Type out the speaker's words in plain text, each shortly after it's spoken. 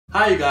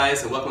Hi you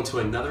guys, and welcome to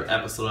another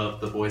episode of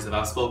The Boys of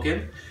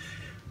Outspoken.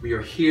 We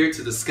are here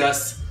to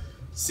discuss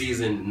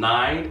Season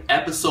 9,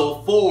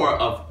 Episode 4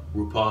 of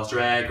RuPaul's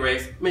Drag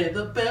Race. May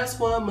the best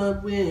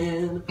woman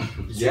win.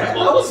 Yeah,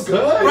 that was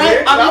good.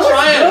 Right? I'm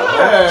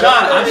trying.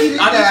 John, She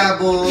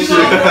dabbled.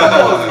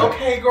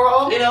 Okay,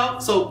 girl. You know,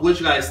 so what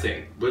did you guys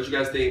think? What did you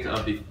guys think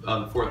of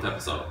the fourth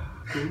episode?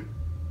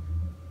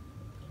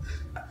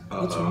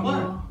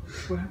 What?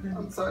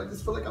 I'm sorry, I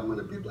just feel like I'm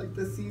gonna be like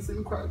this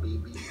season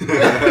crybaby. So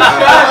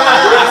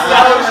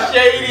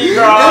shady,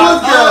 girl.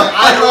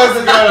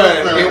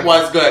 It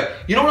was good.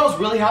 You know what I was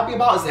really happy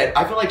about is that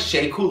I feel like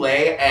Shea,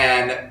 Coulee,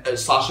 and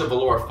Sasha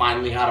Velour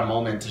finally had a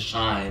moment to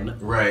shine.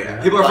 Right.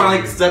 Yeah. People are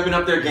finally stepping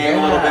up their game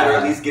a little bit, or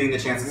at least getting the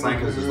chance to sign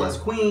because there's less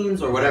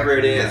queens or whatever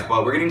it is.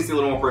 But we're getting to see a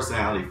little more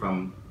personality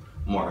from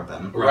more of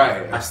them.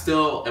 Right. I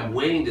still am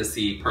waiting to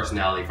see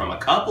personality from a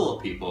couple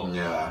of people.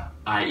 Yeah.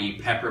 I.e.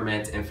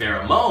 Peppermint and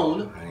Farrah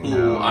Moan,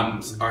 who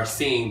are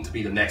seen to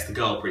be the next to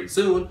go pretty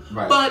soon.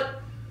 Right.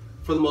 But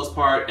for the most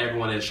part,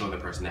 everyone is showing their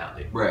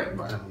personality. Right.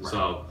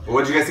 So,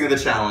 what did you guys think of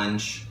the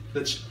challenge?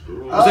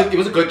 It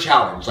was a good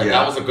challenge. Like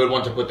that was a good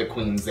one to put the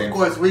queens in. Of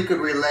course, we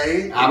could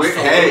relate.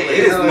 Absolutely. Hey,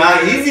 it is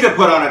not easy to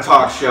put on a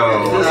talk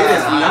show. It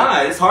is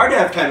not. It's hard to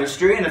have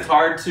chemistry, and it's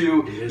hard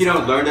to,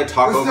 learn to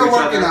talk over each other. We're still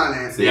working on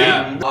it. See?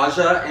 Yeah.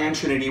 Aja and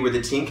Trinity were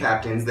the team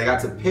captains. They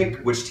got to pick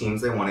which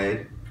teams they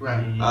wanted.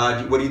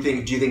 Right. What do you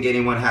think? Do you think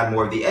anyone had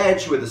more of the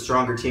edge with a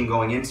stronger team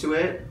going into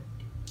it?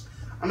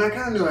 I mean, I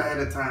kind of knew ahead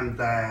of time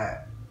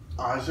that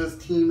Aja's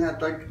team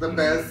had like the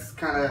best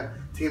kind of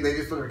team. They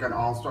just looked like an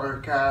all-star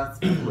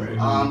cast for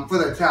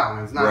the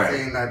challenge. Not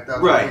saying that the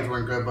other teams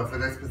weren't good, but for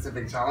this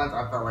specific challenge,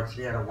 I felt like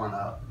she had a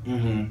one-up.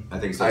 I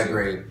think so. I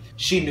agree.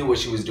 She knew what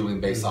she was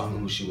doing based off of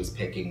who she was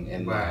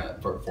picking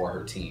for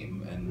her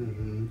team,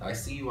 and I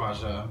see you,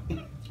 Aja.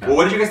 Well,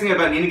 what did you guys think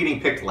about Nina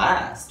getting picked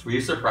last? Were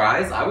you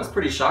surprised? I was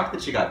pretty shocked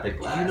that she got picked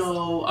last. You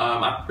know,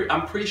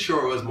 I'm pretty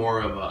sure it was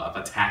more of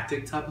a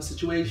tactic type of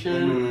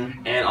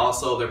situation, and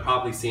also they're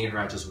probably seeing her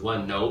at just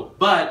one note.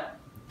 But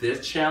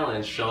this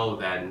challenge showed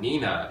that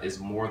Nina is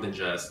more than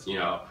just,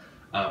 a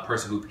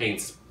person who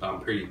paints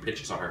pretty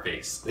pictures on her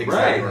face.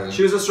 Exactly. Right.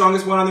 She was the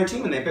strongest one on their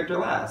team, and they picked her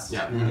last.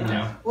 Yeah.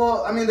 Yeah.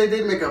 Well, I mean, they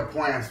did make a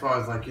point as far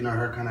as like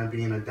her kind of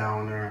being a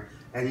downer.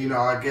 And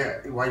I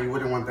get why you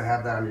wouldn't want to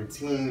have that on your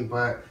team,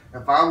 but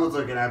if I was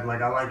looking at it,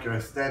 like, I like your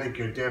aesthetic,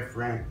 you're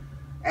different,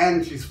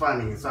 and she's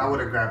funny, so I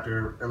would have grabbed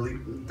her,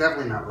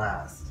 definitely not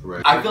last.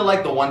 Right. I feel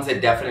like the ones that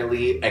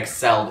definitely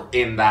excelled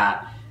in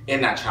that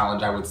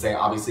challenge, I would say,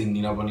 obviously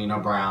Nina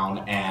Bonina Brown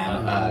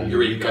and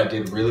Eureka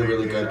did really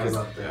good because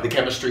the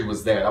chemistry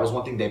was there. That was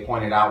one thing they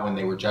pointed out when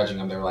they were judging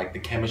them. They were like, the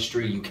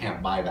chemistry, you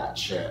can't buy that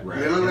shit. Right.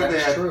 They looked like they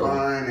had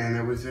fun, and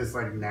it was just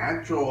like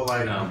natural.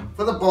 Like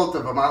for the both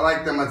of them, I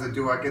like them as a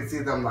duo. I could see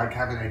them like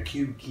having a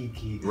cute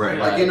kiki. Right.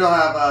 Like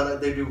how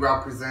they do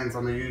represents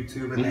on the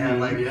YouTube, and they have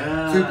like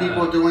two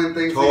people doing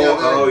things together.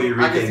 Oh,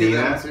 Eureka I can see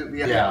Nina. them too.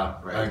 Yeah,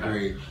 I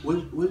agree.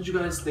 What did you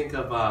guys think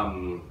of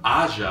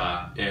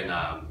Aja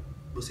and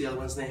what's the other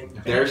one's name?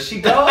 There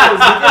she goes. Look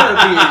at her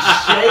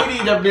being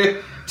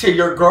shady to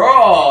your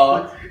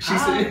girl.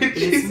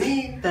 It's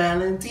me,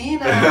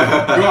 Valentina.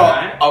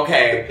 Girl,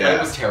 okay, it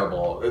was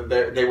terrible.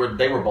 They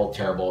were both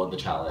terrible in the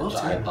challenge.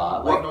 I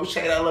thought, like, no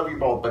shade, I love you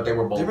both, but they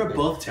were both. They were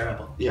both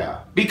terrible.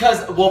 Yeah,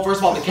 because first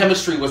of all, the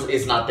chemistry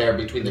is not there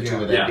between the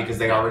two of them because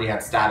they already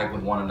had static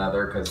with one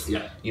another. Because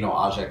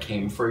Aja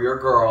came for your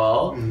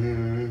girl,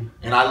 and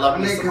I love.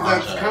 I mean, because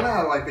that's kind of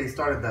how like they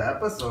started the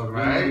episode,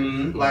 right?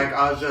 Like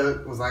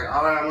Aja was like,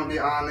 "All right, I'm gonna be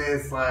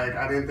honest. Like,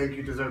 I didn't think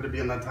you deserved to be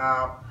in the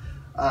top."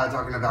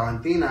 Talking to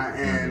Valentina,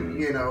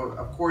 and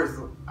of course,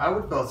 I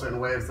would feel a certain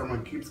way if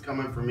someone keeps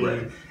coming for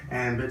me,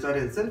 and bitch, I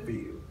didn't send for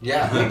you.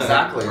 Yeah,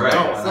 exactly. Right.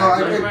 No, so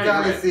I could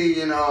kind of see,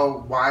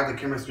 why the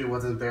chemistry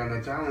wasn't there in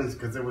the challenge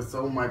because there was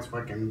so much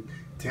fucking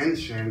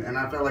tension, and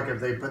I felt like if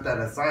they put that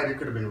aside, it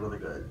could have been really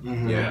good.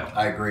 Yeah,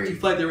 I agree. Do you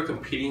feel like they were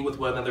competing with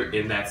one another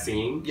in that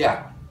scene?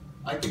 Yeah,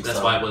 I think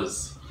that's why it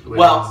was.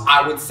 Well,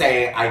 I would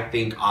say I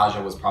think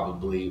Aja was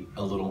probably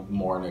a little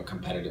more in a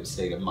competitive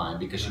state of mind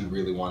because she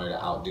really wanted to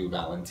outdo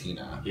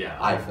Valentina. Yeah.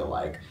 I feel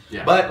like.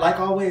 Yeah. But like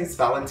always,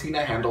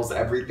 Valentina handles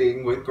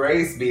everything with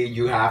grace, B.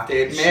 You have to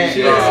admit.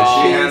 She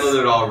handled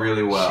it all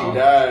really well. She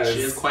does. She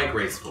is quite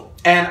graceful.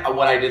 And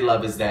what I did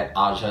love is that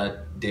Aja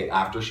did,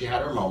 after she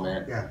had her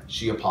moment,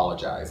 she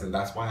apologized. And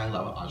that's why I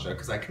love Aja,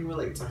 because I can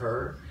relate to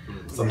her.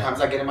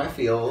 Sometimes I get in my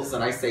feels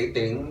and I say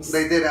things.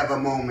 They did have a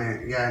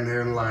moment, and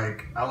they're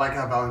like, I like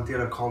how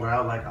Valentina called her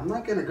out, like, I'm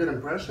not getting a good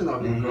impression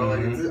of you, girl.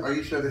 Like, are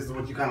you sure this is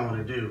what you kind of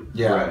want to do?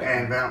 Yeah. Right.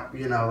 And,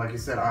 like you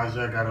said,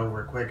 Aja got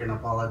over it quick and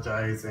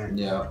apologized, and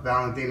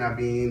Valentina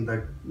being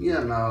the,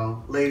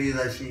 lady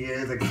that she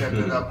is,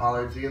 accepted the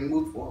apology and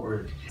moved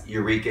forward.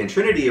 Eureka and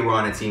Trinity were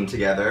on a team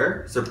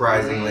together,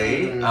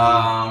 surprisingly,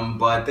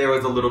 but there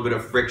was a little bit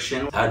of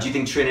friction. Do you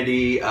think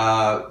Trinity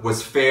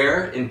was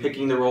fair in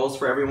picking the roles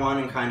for everyone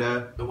and kind of...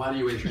 Why do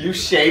you introduce You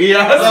shady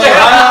ass. Oh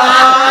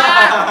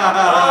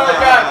my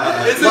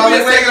god. This is my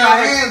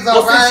hands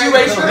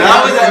situation.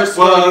 Now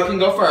you can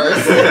go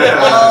first.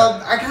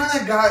 I kind of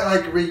of got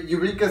like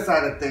Eureka's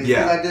side of things.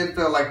 Yeah. I did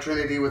feel like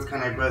Trinity was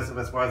kind of aggressive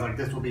as far as like,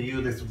 this will be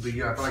you, this will be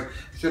you. I feel like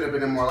it should have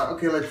been more like,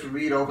 okay, let's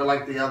read over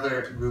like the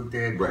other group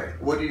did. Right.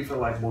 What do you feel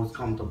like most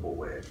comfortable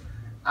with?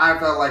 I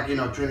felt like, you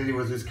know, Trinity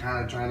was just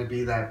kind of trying to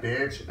be that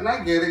bitch. And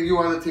I get it. You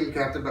are the team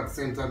captain, but at the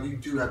same time, you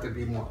do have to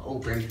be more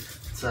open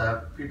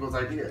to people's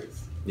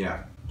ideas.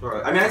 Yeah.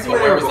 I mean, I see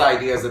where was the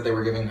ideas that they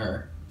were giving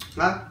her?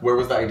 Huh? Where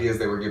was the ideas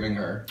they were giving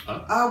her?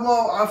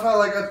 Well, I felt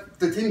like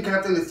the team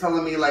captain is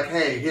telling me, like,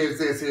 hey, here's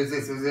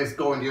this,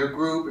 go in your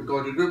group, and go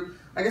in your group.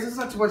 I guess there's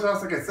not too much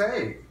else I can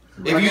say.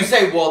 If you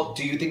say, well,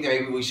 do you think that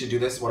maybe we should do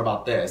this? What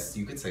about this?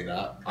 You could say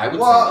that. I would say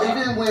that. Well,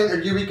 even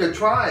when Eureka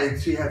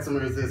tried, she had some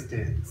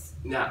resistance.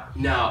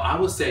 Now, I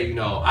would say, you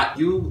know,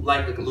 you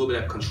like a little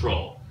bit of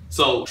control.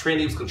 So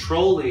Trinity was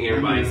controlling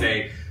everybody,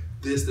 saying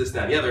this,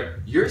 that, and the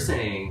other. You're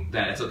saying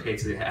that it's okay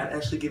to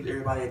actually give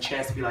everybody a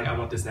chance to be like, I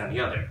want this, that, and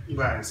the other.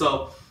 Right.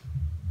 So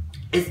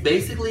it's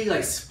basically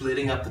like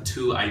splitting up the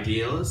two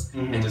ideas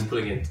and just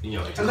putting it, you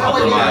know, into and that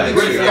way compromise.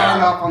 you're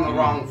starting off on the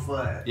wrong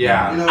foot.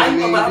 Yeah. You know what I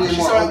mean? But Being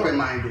more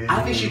open-minded.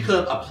 I think she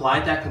could have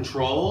applied that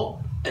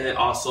control and then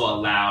also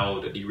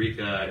allowed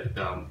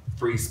Eureka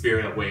free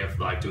spirit way of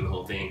like doing the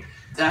whole thing.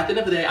 At the end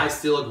of the day, I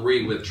still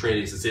agree with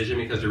Trinity's decision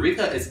because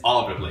Eureka is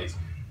all over the place.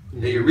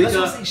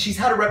 Eureka, she's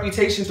had a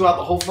reputation throughout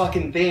the whole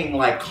fucking thing,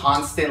 like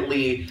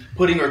constantly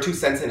putting her 2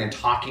 cents in and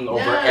talking over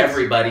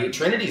everybody.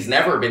 Trinity's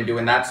never been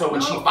doing that, so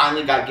when she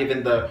finally got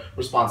given the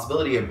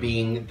responsibility of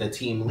being the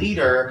team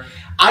leader,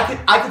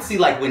 I could see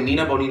like when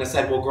Nina Bonina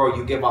said, "Well, girl,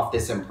 you give off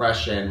this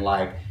impression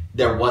like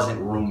there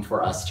wasn't room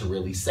for us to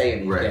really say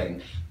anything."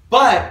 Right.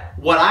 But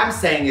what I'm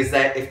saying is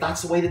that if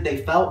that's the way that they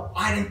felt,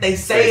 why didn't they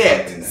say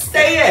it?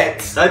 Say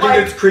it! I think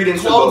it's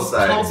credence on both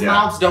sides. Closed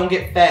mouths don't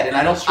get fed, and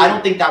I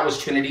don't think that was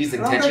Trinity's I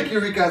intention. don't think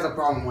Eureka has a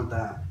problem with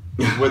that.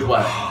 With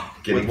what?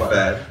 Getting With what?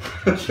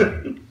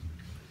 fed.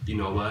 you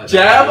know what?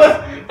 Jab?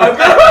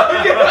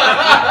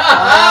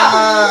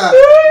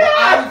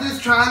 I was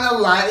just trying to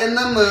lighten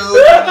the mood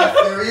on a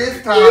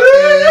serious topic.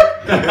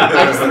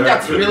 I just think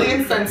that's really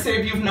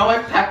insensitive. You know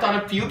I've packed on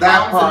a few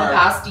pounds in the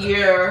past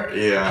year.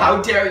 Yeah.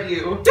 How dare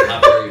you?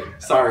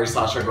 Sorry,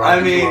 Sasha.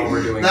 I mean,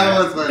 We're doing that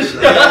was funny.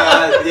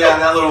 yeah,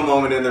 that little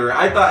moment in the room.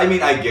 I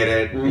get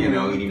it. You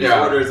know, eating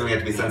disorders and we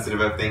have to be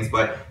sensitive of things,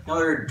 but you know,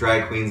 there are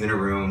drag queens in a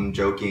room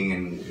joking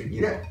and,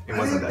 you know, it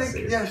wasn't that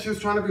serious. Yeah, she was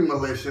trying to be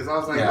malicious. I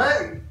was like,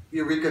 hey,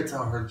 Eureka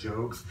tell her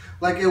jokes.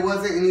 Like, it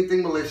wasn't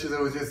anything malicious. It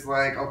was just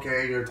like,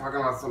 okay, you're talking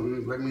about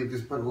something, let me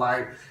just put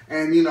light.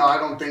 And, you know, I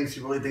don't think she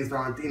really thinks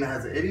Valentina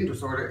has an eating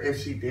disorder.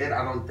 If she did,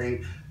 I don't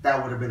think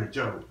that would have been a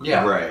joke.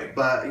 Yeah. Right.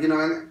 But, you know,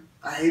 and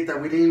I hate that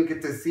we didn't even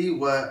get to see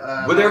what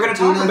they were going to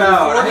talk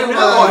about.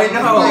 I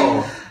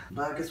know.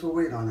 But I guess we'll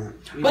wait on it.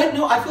 But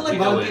no, I feel like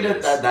Valentina,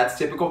 that's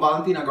typical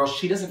Valentina girl.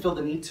 She doesn't feel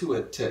the need to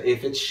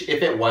if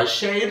it was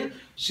shade,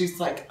 she's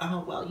like,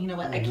 oh well, you know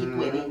what, I keep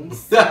winning.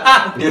 So, and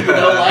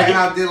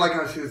I did like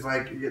how she was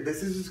like,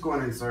 this is just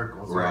going in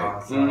circles.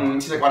 Right. So.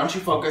 She's like, why don't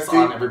you focus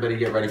on everybody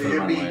get ready for the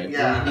runway?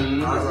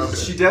 Yeah.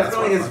 She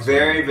definitely is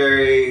very,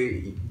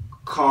 very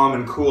calm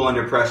and cool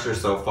under pressure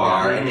so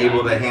far, and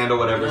able to handle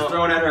whatever's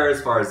thrown at her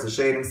as far as the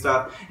shade and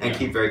stuff, and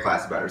keep very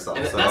classy about herself.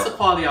 And that's the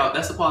quality.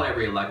 That's the quality I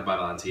really like about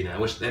Valentina. I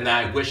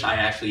wish I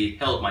actually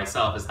held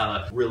myself is how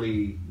to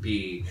really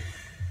be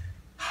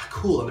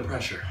cool under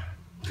pressure.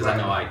 Because I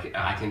know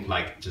I can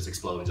like just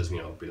explode and just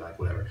be like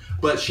whatever.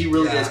 But she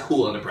really is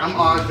cool under pressure.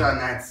 I'm Aja in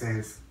that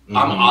sense.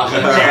 I'm Aja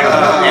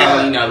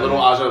and Nina, little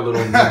Aja,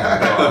 little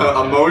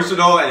Nina.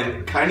 Emotional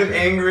and kind of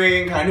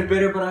angry and kind of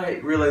bitter, but I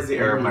realized the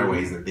error of my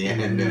ways at the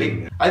end.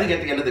 I think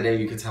at the end of the day,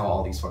 you could tell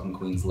all these fucking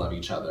queens love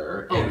each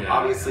other, and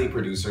obviously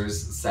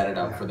producers set it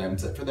up for them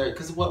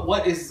because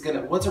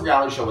what's a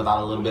reality show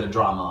without a little bit of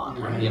drama?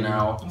 Right. You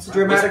know, it's a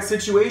dramatic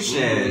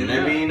situation.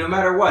 I mean, no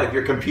matter what, if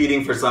you're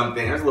competing for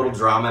something, there's a little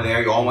drama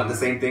there. You all want the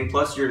same thing.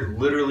 Plus, you're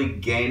literally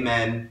gay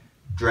men,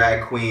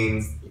 drag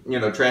queens,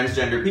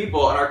 transgender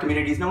people, and our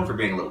community is known for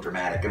being a little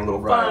dramatic and a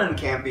little fun and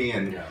campy,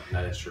 and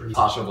that is true.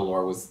 Sasha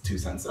Velour was too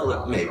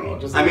sensitive. Maybe.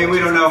 I mean, we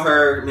don't know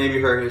her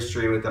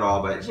history with it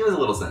all, but she was a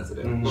little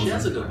sensitive. She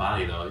has a good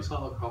body though. You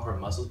saw her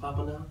muscles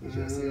popping out.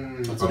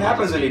 That's what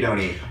happens when you don't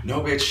eat. No,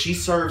 bitch. She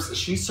serves.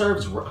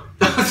 Sorry,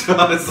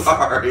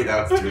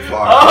 that was too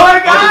far. Oh my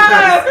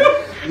god!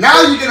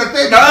 Now you're gonna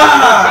think.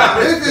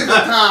 This is the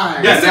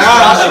time. This is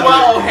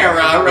Joshua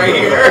O'Hara right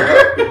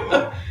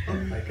here.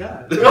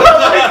 God. Oh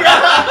my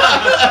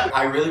God.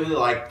 I really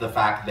like the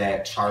fact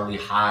that Charlie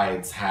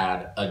Hides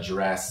had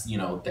addressed,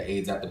 the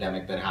AIDS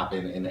epidemic that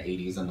happened in the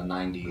 80s and the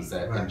 90s.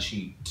 And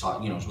she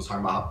taught, she was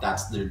talking about how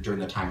that's during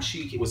the time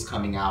she was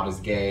coming out as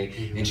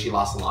gay, and she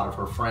lost a lot of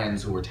her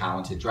friends who were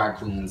talented drag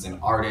queens and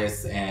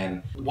artists.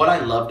 And what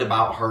I loved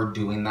about her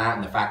doing that,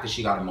 and the fact that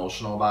she got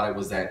emotional about it,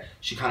 was that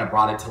she kind of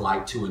brought it to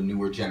light to a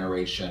newer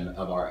generation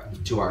of our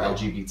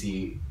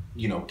LGBT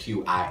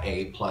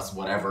QIA plus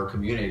whatever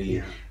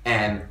community,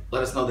 and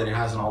let us know that it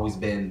hasn't always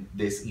been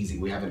this easy.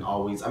 We haven't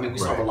always, we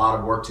still have a lot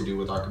of work to do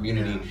with our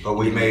community. But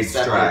we made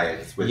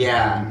strides with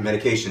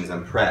medications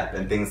and PrEP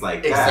and things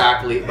like that.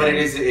 Exactly. But it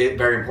is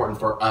very important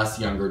for us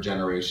younger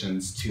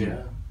generations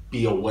to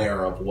be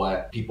aware of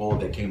what people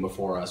that came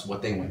before us,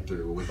 what they went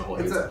through with the whole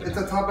it's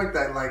a topic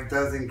that like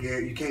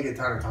you can't get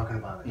tired of talking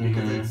about it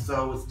because it's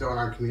so still in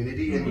our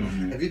community.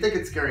 And if you think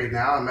it's scary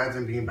now,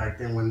 imagine being back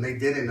then when they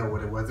didn't know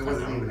what it was. It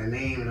wasn't even a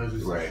name, and it was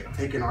just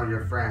taking all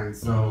your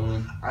friends.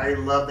 So I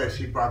love that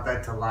she brought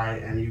that to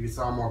light, and you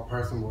saw a more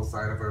personal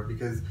side of her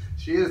because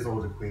she is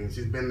older queen.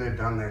 She's been there,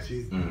 done that.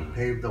 She's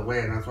paved the way,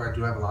 and that's why I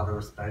do have a lot of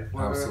respect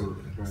for her.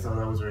 Absolutely. So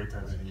that was very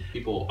touching.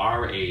 People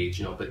our age,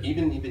 you know, but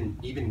even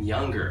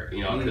younger,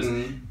 you know, because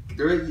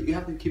you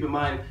have to keep in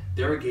mind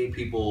there are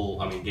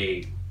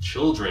gay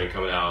children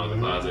coming out of the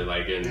closet,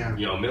 like in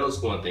you know, middle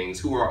school and things,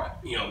 who are,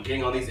 you know,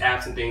 getting on these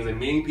apps and things and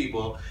meeting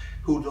people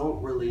who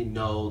don't really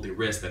know the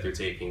risk that they're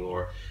taking,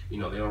 or, you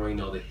know, they don't really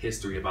know the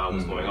history about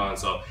what's going on.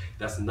 So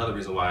that's another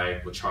reason why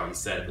what Charlie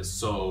said was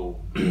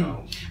so, you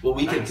know. Well,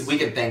 we could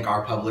thank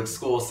our public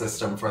school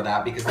system for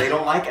that because they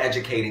don't like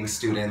educating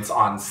students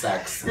on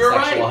sex and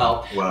sexual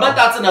health. Well, but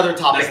that's another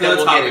topic that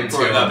we'll get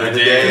into another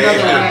day.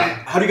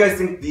 How do you guys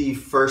think the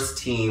first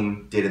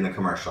team did in the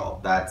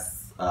commercial?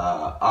 That's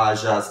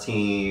Aja's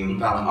team,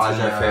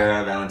 Valentina. Aja,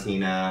 Farrah,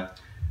 Valentina.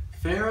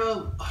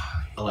 Farrah,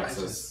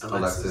 Alexis.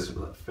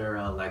 Farrah,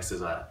 and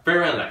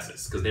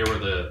Alexis, because they were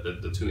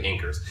the two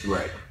anchors.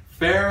 Right.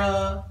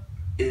 Farrah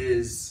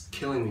is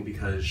killing me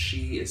because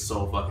she is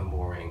so fucking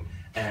boring.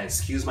 And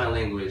excuse my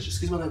language,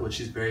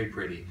 she's very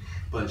pretty,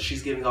 but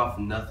she's giving off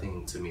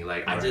nothing to me.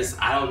 Like, I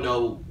don't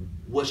know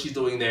what she's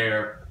doing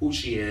there, who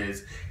she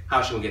is,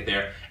 how she will get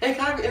there. And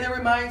it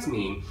reminds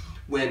me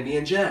when me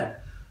and Jen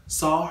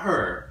saw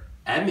her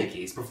at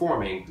Mickey's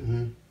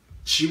performing.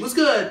 She was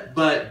good,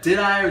 but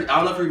I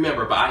don't know if you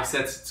remember, but I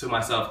said to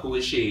myself, who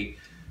is she?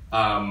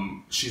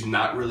 She's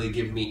not really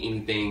giving me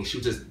anything. She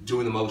was just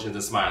doing the motions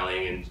and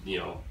smiling, and, you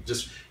know,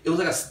 it was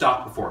like a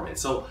stock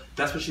performance. So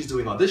that's what she's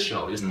doing on this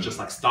show. It's just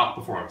like stock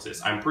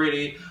performances. I'm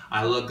pretty,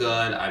 I look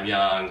good, I'm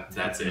young,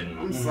 that's it.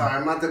 I'm sorry,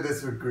 I'm not to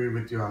disagree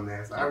with you on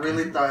this. I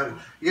really thought,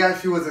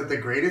 she wasn't the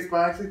greatest, but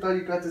I actually thought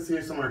you got to see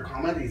some of her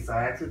comedy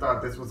side. I actually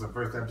thought this was the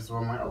first episode.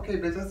 I'm like, okay,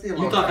 bitch, I see a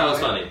little. You thought that was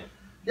funny?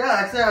 Yeah,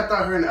 actually, I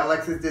thought her and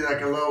Alexis did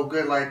like a little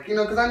good, like, you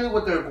know, because I knew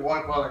what they were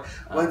going for. Like,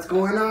 what's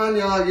going on,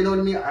 y'all? You know what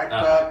I mean? I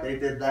thought they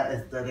did that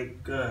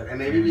aesthetic good. And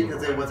maybe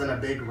because it wasn't a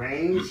big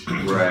range.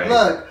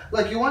 Right.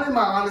 Look, you wanted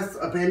my honest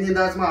opinion.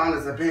 That's my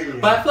honest opinion.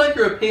 But I feel like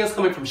your opinion's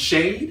coming from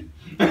Shade.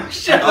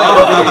 Shut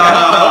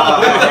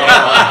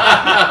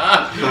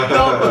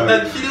No,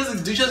 but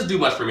she doesn't do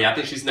much for me. I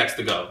think she's next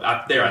to go.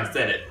 I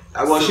said it.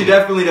 Well, she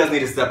definitely does need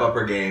to step up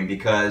her game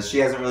because she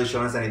hasn't really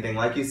shown us anything.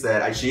 Like you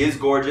said, she is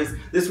gorgeous.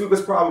 This week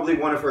was probably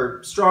one of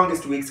her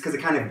strongest weeks because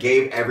it kind of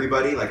gave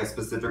everybody like a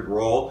specific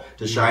role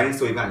to shine in,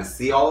 so we've gotten to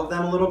see all of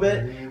them a little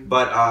bit.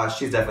 But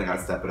she's definitely got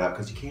to step it up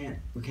because we can't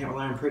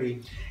rely on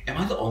pretty. Am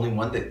I the only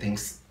one that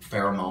thinks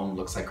Farrah Moan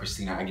looks like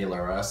Christina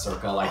Aguilera,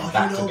 circa like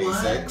Back to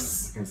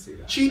Basics? I can see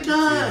that. She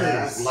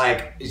does.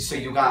 Like, so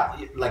you got,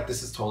 like,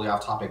 this is totally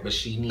off topic, but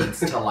she needs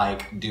to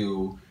like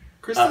do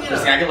Christina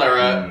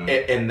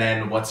Aguilera, and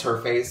then what's her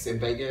face in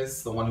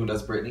Vegas? The one who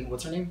does Britney.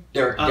 What's her name?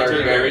 Derek.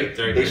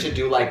 They should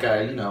do like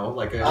a, you know,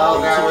 like a.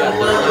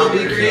 that would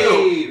be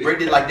great.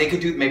 Britney, like they could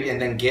do maybe, and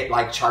then get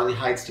like Charlie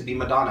Heights to be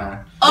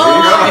Madonna.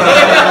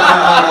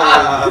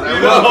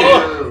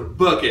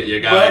 Book it, you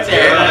guys.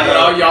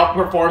 Y'all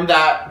perform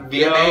that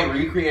VMA,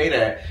 recreate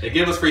it. They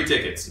give us free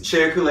tickets.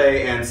 Shea,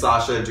 Coulee, and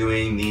Sasha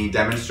doing the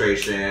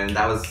demonstration.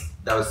 That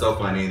was so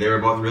funny. They were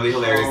both really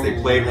hilarious.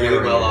 They played really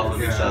well off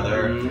of each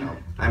other.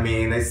 I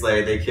mean, they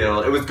slayed, they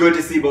killed. It was good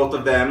to see both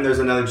of them. There's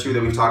another two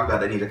that we've talked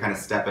about that need to kind of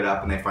step it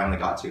up, and they finally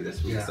got to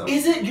this week. So.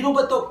 Is it, you know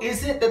what though,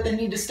 is it that they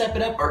need to step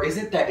it up, or is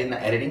it that in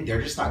the editing,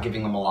 they're just not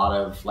giving them a lot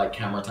of like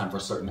camera time for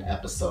certain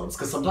episodes?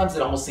 Because sometimes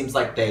it almost seems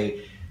like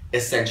they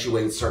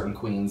accentuate certain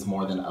queens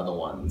more than other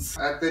ones.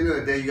 At the end of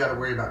the day, you got to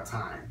worry about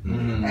time.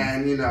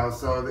 And, you know,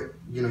 so,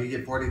 you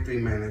get 43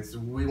 minutes.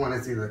 We want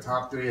to see the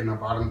top three and the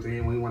bottom three,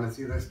 and we want to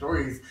see their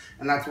stories.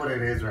 And that's what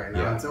it is right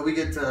now. Until we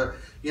get to,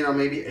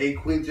 maybe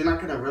 8 queens, you're not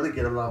going to really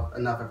get enough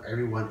of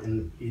everyone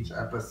in each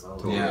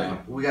episode.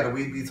 We got to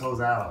weed these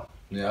hoes out.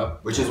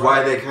 Which is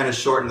why they kind of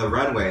shortened the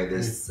runway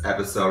this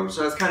episode, which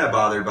I was kind of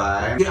bothered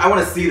by. I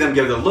want to see them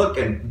give the look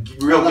and give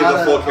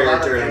the full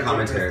character and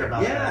commentary.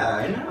 Yeah,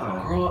 I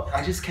know. Girl,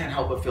 I just can't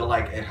help but feel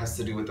like it has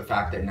to do with the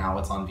fact that now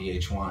it's on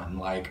VH1.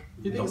 Like,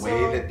 the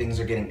way that things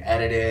are getting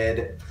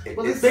edited.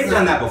 They've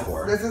done that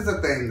before. This is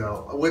the thing,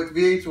 though. With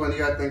VH1, you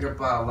got to think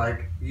about,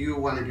 like, you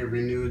want to get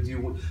renewed.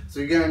 So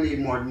you're going to need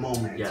more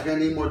moments. You're going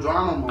to need more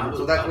drama moments.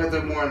 So that's why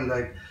they're more in,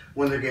 like,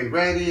 when they're getting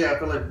ready. I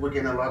feel like we're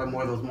getting a lot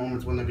more of those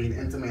moments when they're being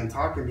intimate and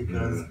talking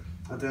because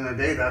at the end of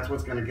the day, that's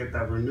what's going to get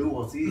that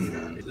renewal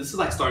season. This is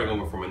like starting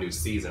over from a new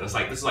season. This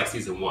is like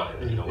season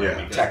 1, you know,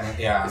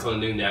 it's on a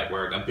new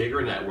network, a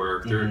bigger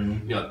network. They're,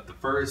 the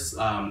first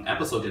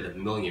episode did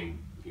 1 million,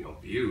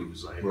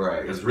 views. Like, it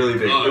was really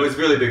big. It was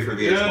really big for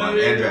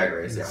VH1 and Drag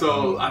Race. Yeah.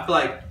 So I feel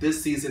like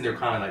this season they're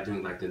kind of like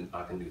doing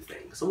like a new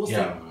thing. So we'll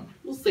see.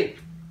 We'll see.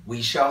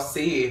 We shall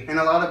see. And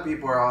a lot of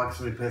people are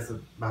actually pissed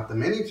about the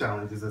mini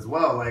challenges as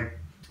well. Like,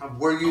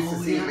 We're used to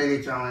seeing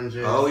many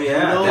challenges. Oh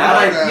yeah, No,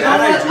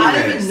 I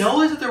didn't even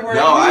know that there were.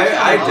 No,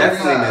 I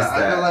definitely missed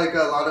that. I feel like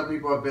a lot of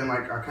people have been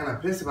like, are kind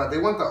of pissed about it.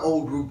 They want the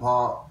old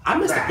RuPaul. I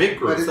missed the pit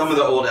crew. Some of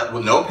the old,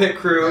 no pit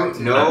crew,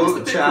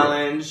 no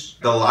challenge,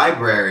 the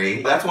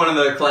library. That's one of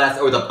the class,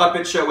 or the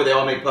puppet show where they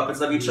all make puppets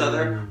of each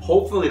other.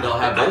 Hopefully they'll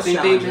have those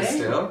challenges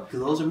still. Because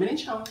those are mini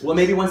challenges. Well,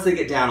 maybe once they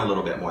get down a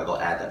little bit more, they'll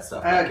add that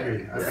stuff. I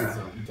agree. I think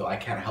so. Though I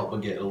can't help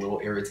but get a little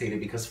irritated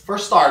because, for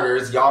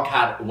starters, y'all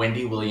had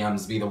Wendy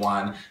Williams be the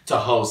one to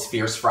host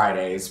Fierce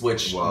Fridays,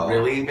 which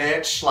really,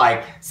 bitch,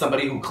 like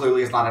somebody who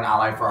clearly is not an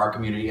ally for our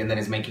community and then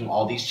is making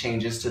all these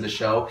changes to the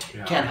show,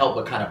 can't help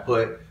but kind of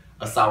put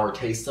a sour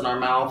taste in our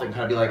mouth and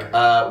kind of be like,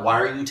 why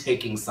are you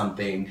taking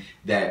something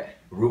that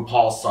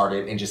RuPaul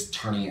started and just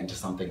turning it into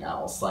something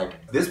else?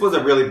 Like, this was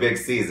a really big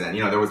season.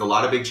 You know, there was a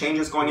lot of big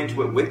changes going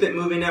into it with it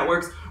movie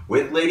networks,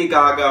 with Lady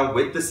Gaga,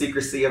 with the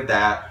secrecy of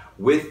that,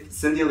 with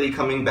Cynthia Lee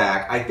coming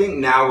back. I think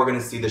now we're going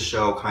to see the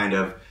show kind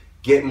of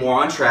get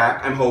more on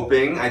track. I'm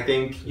hoping. I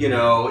think, you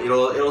know,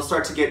 it'll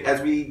start to get,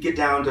 as we get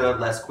down to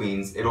less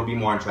queens, it'll be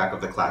more on track of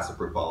the classic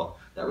RuPaul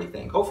that we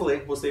think.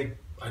 Hopefully, we'll see.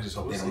 I just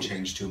hope they don't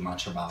change too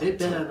much about they it.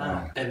 They better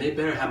not. And they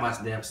better have my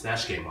damn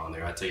snatch game on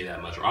there, I tell you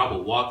that much. Or I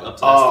will walk up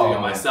to the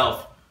studio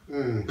myself.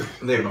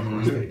 They of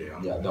course they do.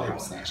 Yeah, they'll have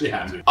snatch.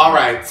 Yeah. All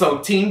right, so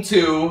Team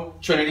 2,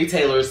 Trinity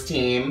Taylor's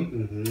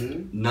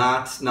team.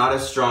 Not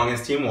as strong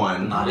as Team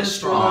 1. Not as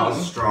strong.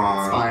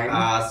 Strong. It's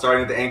fine.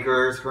 Starting with the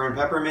anchors, her and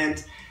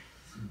Peppermint.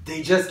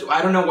 They just,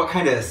 I don't know what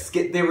kind of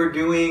skit they were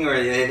doing or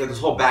they had this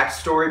whole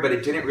backstory, but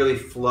it didn't really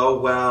flow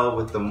well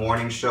with the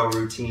morning show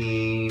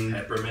routine.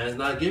 Peppermint is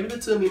not giving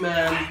it to me,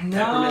 man. I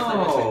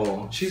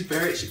know. She's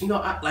very, you know,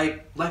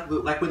 like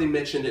what they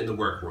mentioned in the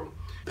workroom.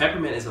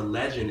 Peppermint is a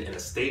legend and a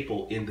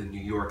staple in the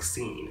New York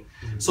scene.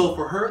 So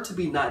for her to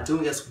be not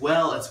doing as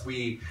well as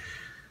we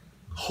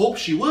hope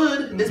she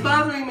would is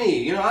bothering me.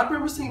 You know, I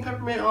remember seeing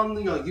Peppermint on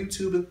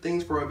YouTube and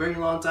things for a very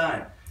long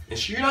time.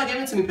 And you're not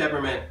giving it to me,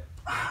 Peppermint.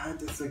 I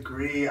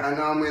disagree. I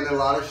know I'm in a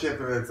lot of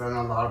shippers and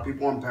a lot of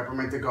people want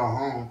Peppermint to go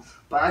home.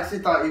 But I actually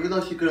thought even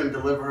though she couldn't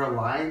deliver her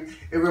line,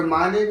 it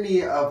reminded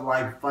me of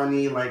like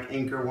funny like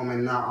anchor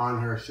woman not on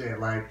her shit.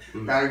 Like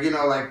that, you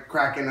know, like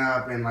cracking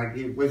up and like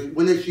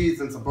when she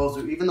isn't supposed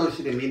to, even though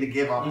she didn't mean to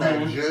give off that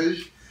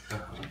zhuzh,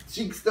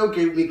 she still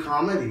gave me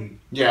comedy.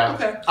 Yeah,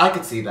 okay. I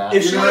could see that.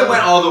 If she would have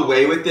went all the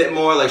way with it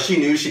more, like she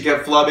knew she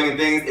kept flubbing and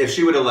things, if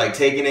she would have like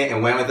taken it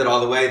and went with it all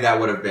the way, that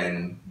would have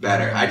been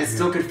better. I just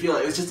still could feel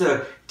it was just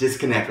a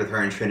disconnect with her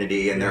and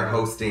Trinity and their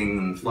hosting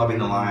and flubbing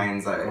the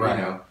lines. You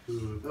know.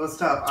 It was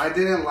tough. I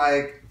didn't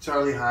like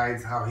Charlie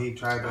Hyde's how he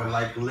tried to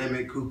like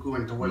limit Cuckoo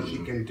into what she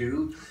can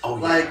do.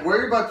 Like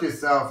worry about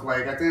yourself.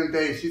 Like at the end of the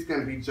day, she's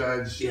gonna be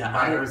judged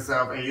by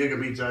herself, and you're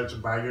gonna be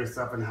judged by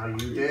yourself and how you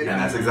did.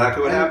 And that's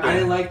exactly what happened. I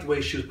didn't like the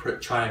way she was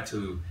trying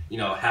to, you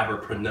know, have her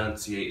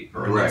pronunciate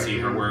her words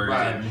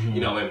and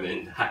you know,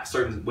 in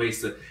certain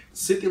ways that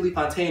Cynthia Lee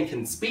Fontaine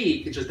can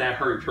speak. It's just that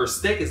her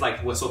stick is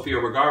like what Sofia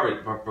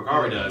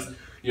Vergara does.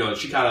 You know,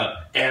 she kind of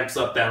amps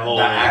up that whole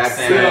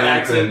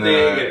accent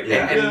thing.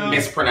 And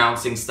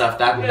mispronouncing stuff.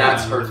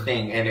 That's her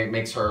thing, and it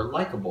makes her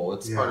likable.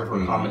 It's part of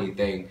her comedy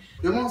thing.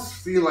 You almost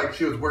feel like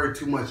she was worried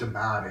too much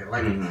about it.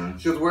 Like,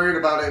 she was worried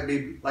about it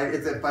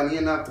is it funny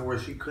enough to where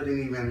she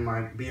couldn't even,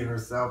 like, be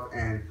herself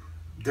and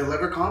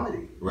deliver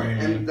comedy.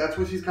 And that's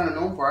what she's kind of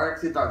known for. I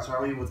actually thought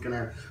Charlie was going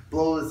to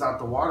blow this out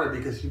the water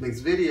because she makes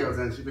videos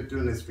and she's been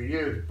doing this for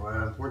years, but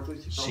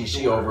unfortunately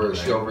she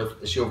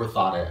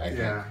overthought it, I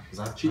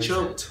think. She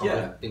choked.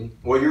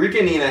 Well, Eureka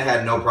and Nina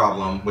had no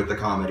problem with the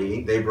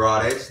comedy. They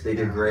brought it. They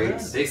did great.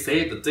 They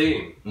saved the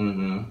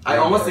team. I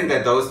almost think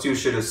that those two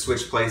should have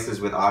switched places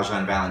with Aja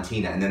and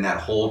Valentina, and then that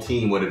whole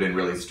team would have been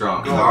really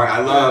strong. I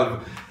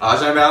love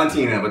Aja and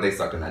Valentina, but they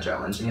sucked in that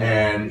challenge.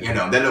 And, you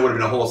know, then it would have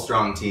been a whole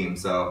strong team,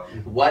 so...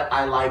 What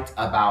I liked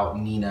about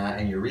Nina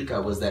and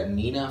Eureka was that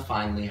Nina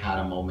finally had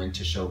a moment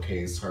to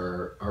showcase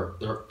her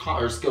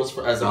skills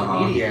as a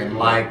comedian.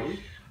 Like,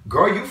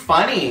 girl, you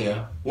funny.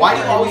 Why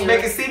do you always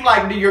make it seem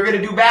like you're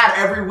gonna do bad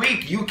every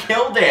week? You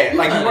killed it.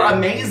 Like, you were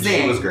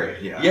amazing. She was great.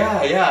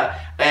 Yeah.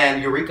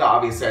 And Eureka,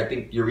 obviously, I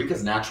think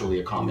Eureka's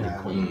naturally a comedy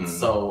queen,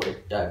 so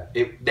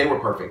they were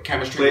perfect.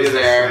 Chemistry was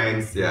there.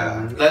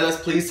 Let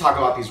us please talk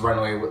about these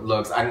runway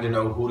looks. I need to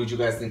know, who did you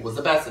guys think was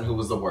the best and who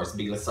was the worst?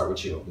 B, let's start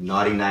with you.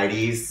 Naughty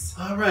Nighties.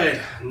 All right,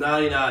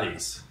 Naughty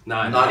Nighties.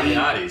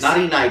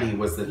 Naughty Nighty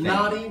was the thing.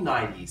 Naughty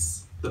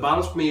Nighties. The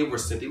bottoms for me were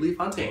Cynthia Lee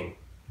Fontaine.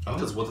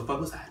 Because what the fuck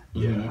was that?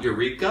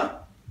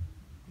 Eureka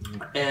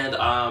and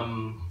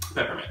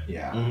Peppermint.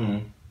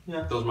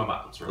 Those are my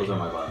bottoms. Those are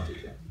my bottoms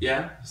too.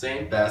 Yeah,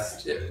 same.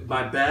 Best.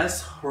 My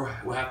best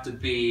will have to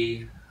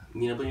be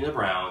Bonina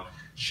Brown,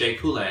 Shea,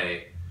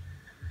 Coulee,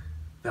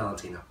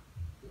 Valentina.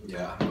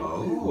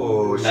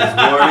 Oh, she's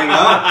warming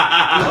up.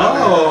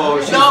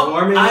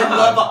 Warming up. I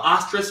love an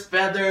ostrich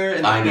feather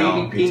and the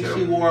baby pink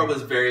she wore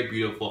was very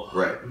beautiful.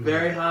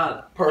 Very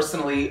hot.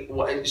 Personally,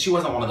 she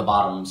wasn't one of the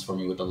bottoms for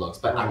me with the looks,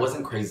 but I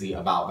wasn't crazy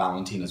about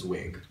Valentina's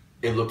wig.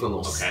 it looked a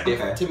little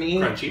stiff to me.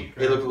 Crunchy.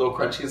 It looked a little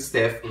crunchy and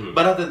stiff.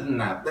 But other than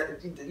that,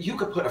 you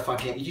could put a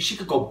fucking... She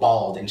could go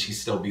bald and she's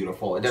still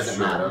beautiful. It doesn't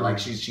matter. Like,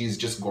 she's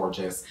just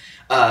gorgeous.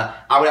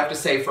 I would have to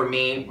say, for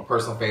me, a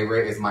personal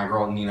favorite is my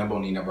girl Nina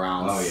Bonina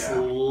Brown. Oh, yeah.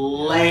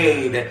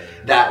 Slayed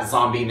that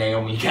zombie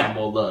Naomi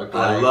Campbell look.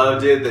 I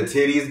loved it. The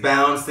titties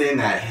bouncing,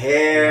 that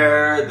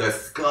hair, the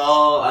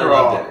skull. I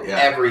loved it. Yeah.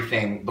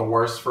 Everything. The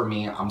worst for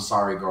me, I'm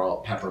sorry,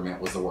 girl,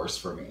 Peppermint was the worst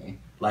for me.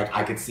 Like,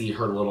 I could see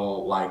her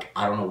little, like,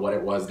 I don't know what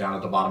it was down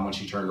at the bottom when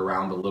she turned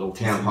around, the little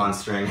tampon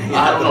string.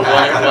 I don't know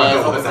what it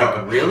was. I was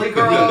like, really,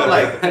 girl?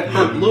 Like,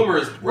 her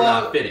bloomers were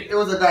not fitting. It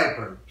was a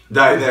diaper.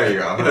 There you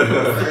go.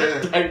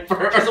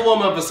 As a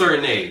woman of a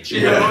certain age.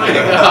 Yeah.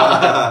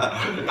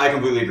 I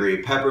completely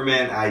agree.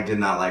 Peppermint, I did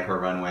not like her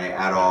runway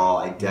at all.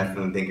 I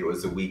definitely think it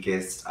was the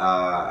weakest.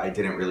 I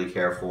didn't really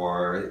care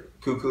for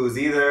Cucu's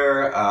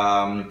either.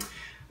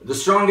 The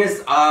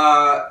strongest,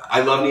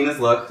 I love Nina's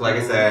look. Like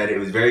I said, it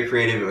was very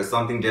creative. It was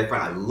something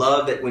different. I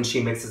love that when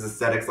she mixes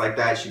aesthetics like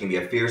that, she can be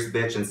a fierce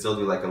bitch and still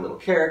do like a little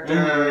character.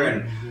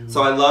 And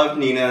so I loved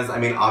Nina's. I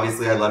mean,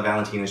 obviously I love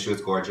Valentina. She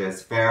was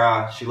gorgeous.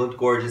 Farrah, she looked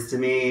gorgeous to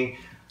me.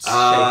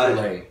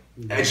 Shea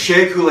and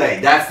Shea Coulee,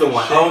 that's the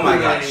one. Oh my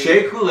god,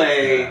 Shea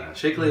Coulee. Yeah.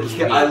 Shea Coulee was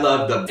I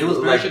love the... It was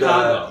very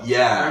Chicago.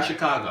 Yeah. Very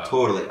Chicago.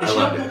 Totally. And I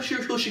loved it.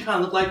 Who she kind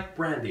of looked like?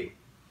 Brandy.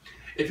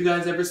 If you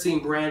guys ever seen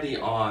Brandy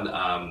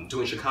on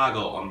doing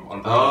Chicago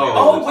on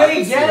Oh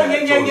wait,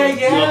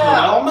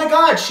 yeah. Oh my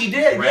god, she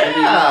did. Brandy,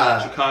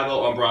 yeah. Chicago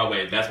on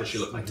Broadway. That's what she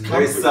looked like.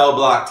 Very cell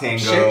block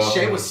tango.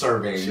 Shea was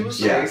serving. She was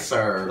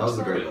served. That was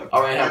a great look.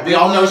 All right, we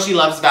all know she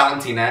loves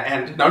Valentina,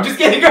 and no, I'm just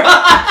kidding, girl.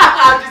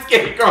 I'm just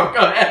kidding, girl. Go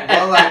ahead.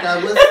 Well, like I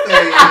was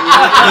saying,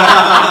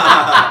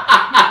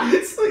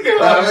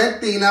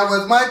 Valentina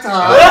was my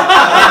top.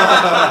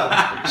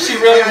 She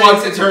really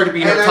wanted her to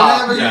be her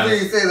top. And I never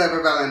usually say that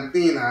for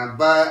Valentina,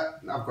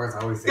 but of course I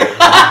always say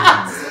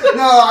that.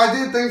 No, I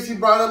did think she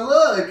brought a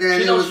look,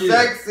 and it was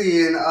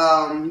sexy, and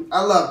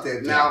I loved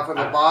it. Now for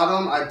the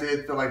bottom, I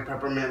did feel like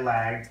Peppermint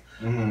lagged.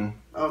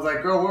 I was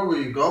like, girl, where were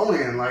you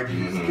going? Like,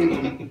 you just came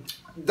from...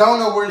 Don't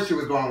know where she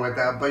was going with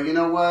that, but you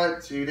know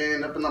what? She did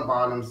end up in the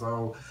bottom,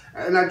 so...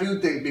 And I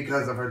do think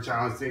because of her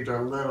challenge stage a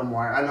little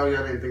more. I know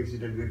y'all didn't think she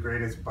did the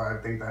greatest, but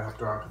I think that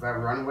helped her out, because that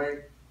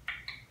runway...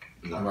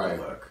 Right.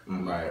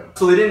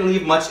 So they didn't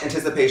leave much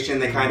anticipation.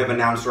 They kind of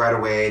announced right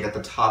away that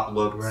the top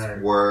looks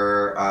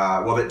were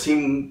well,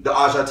 the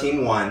Aja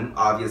team won,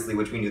 obviously,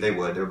 which we knew they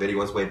would. Their video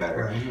was way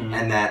better,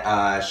 and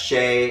that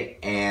Shea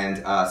and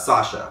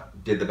Sasha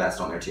did the best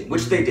on their team,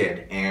 which they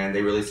did, and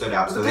they really stood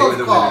out. So they were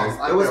the winners.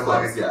 It was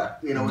close, yeah.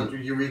 You know, with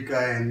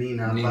Eureka and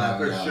Nina, but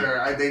for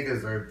sure, they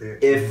deserved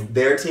it. If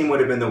their team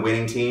would have been the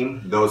winning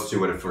team, those two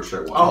would have for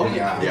sure won. Oh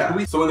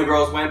yeah. So when the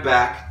girls went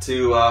back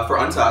to for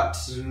Untucked,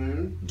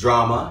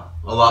 drama.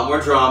 A lot more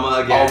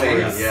drama again.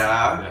 Always.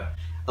 Yeah.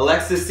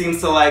 Alexis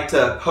seems to like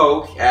to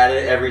poke at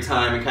it every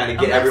time and kind of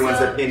get everyone's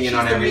opinion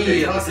on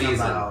everything. That's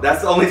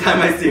the only time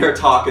I see her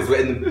talk is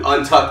in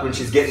Untucked when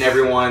she's getting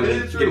everyone.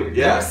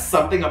 There's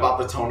something about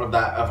the tone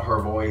of her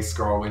voice,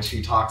 girl, when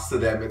she talks to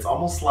them. It's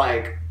almost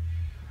like,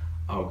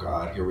 oh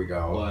god, here we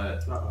go.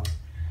 What?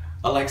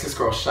 Alexis,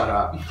 girl, shut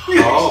up.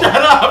 Shut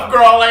up,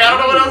 girl. Like, I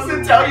don't know what else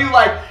to tell you.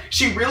 Like,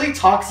 she really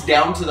talks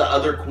down to the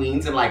other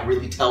queens and, like,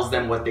 really tells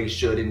them what they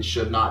should and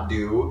should not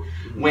do.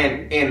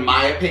 When, in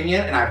my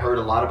opinion, and I've heard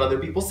a lot of other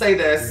people say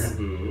this,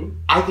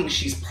 I think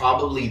she's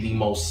probably the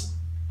most,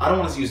 I don't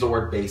want to use the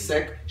word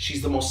basic,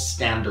 she's the most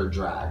standard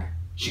drag.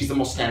 She's the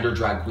most standard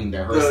drag queen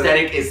there. Her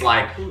aesthetic is,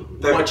 like,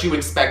 what you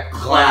expect.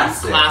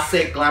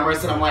 Classic,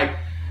 glamorous. And I'm like,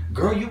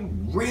 girl, you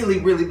really,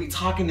 really be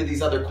talking to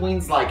these other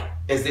queens, like,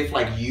 as if,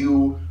 like,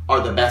 you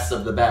are the best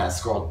of the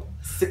best, girl.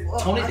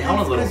 Tone it down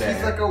a little bit.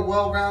 She's like a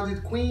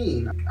well-rounded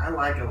queen. I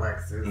like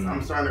Alexis.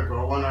 I'm starting to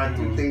grow on her. I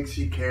do think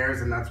she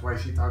cares, and that's why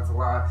she talks a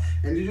lot.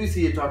 And did you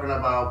see her talking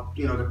about,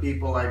 you know, the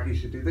people, like, you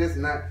should do this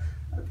and that?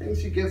 I think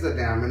she gives a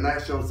damn, and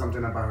that shows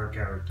something about her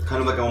character. Kind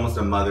of like almost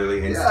a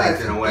motherly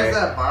instinct in a way.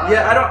 That vibe.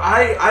 Yeah,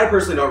 I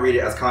personally don't read it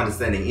as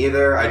condescending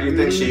either. I do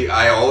think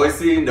I always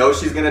know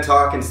she's gonna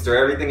talk and stir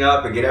everything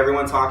up and get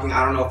everyone talking.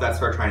 I don't know if that's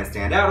her trying to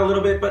stand out a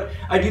little bit, but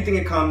I do think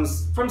it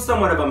comes from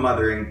somewhat of a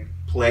mothering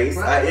place.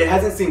 It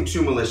hasn't seemed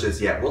too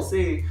malicious yet. We'll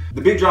see. The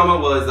big drama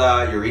was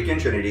Eureka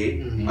and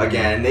Trinity.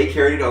 Again, they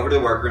carried it over to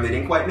the workroom. They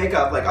didn't quite make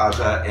up like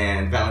Aja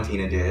and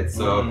Valentina did.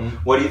 So,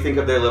 what do you think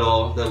of their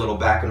little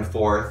back and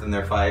forth and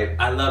their fight?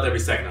 I loved every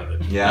second of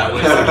it. Yeah.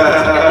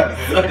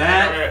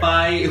 That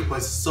fight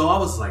was so. I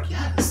was like,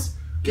 yes,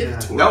 get it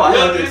to her. No, I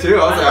loved it too.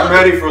 I was like, I'm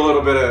ready for a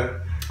little bit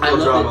of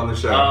drama on the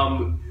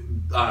show.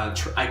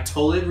 I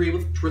totally agree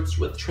with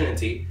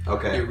Trinity.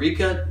 Okay.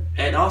 Eureka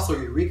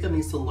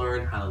needs to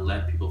learn how to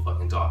let people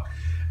fucking talk.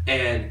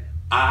 And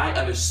I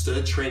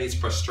understood Trinity's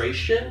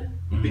frustration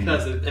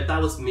because if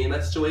that was me in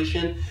that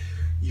situation,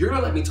 you're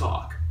gonna let me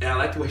talk. And I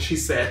like the way she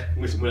said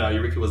when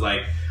Eureka was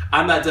like,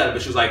 I'm not done.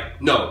 But she was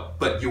like, no,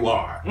 but you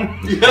are. You know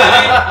what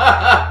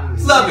I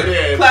mean? Love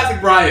it.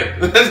 Classic Brian.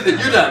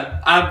 You're done.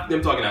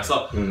 I'm talking now.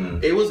 So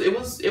it was,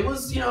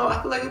 you know,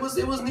 I feel like it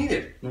was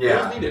needed. Yeah.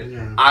 It was needed.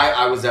 Yeah.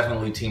 I was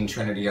definitely Team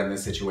Trinity on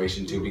this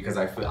situation too, because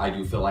I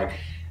do feel like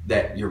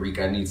that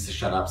Eureka needs to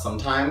shut up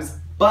sometimes.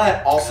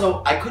 But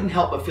also, I couldn't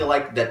help but feel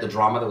like that the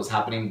drama that was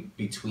happening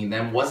between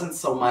them wasn't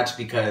so much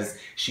because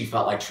she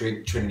felt like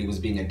Trinity was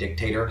being a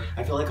dictator.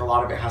 I feel like a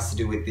lot of it has to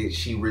do with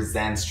she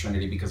resents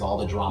Trinity because all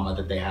the drama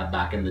that they had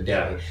back in the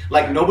day.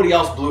 Like, nobody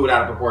else blew it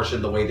out of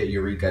proportion the way that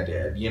Eureka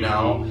did, you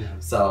know?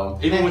 So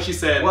even when she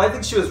said... Well, I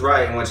think she was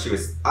right in what she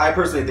was... I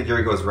personally think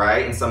Eureka was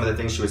right in some of the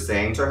things she was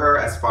saying to her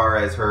as far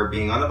as her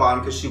being on the bottom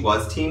because she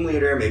was team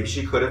leader. Maybe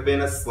she could have been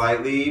a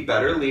slightly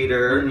better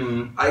leader.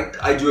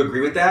 I do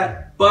agree with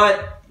that.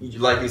 But...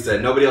 like you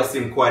said, nobody else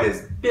seemed quite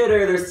as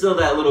bitter. There's still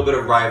that little bit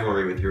of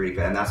rivalry with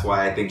Eureka, and that's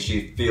why I think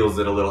she feels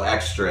it a little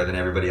extra than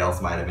everybody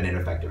else might have, and it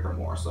affected her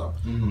more. So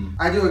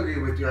I do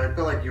agree with you. I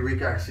feel like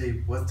Eureka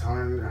actually was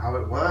telling her how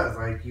it was.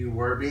 Like, you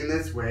were being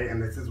this way, and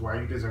this is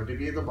why you deserve to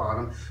be at the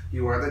bottom.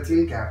 You are the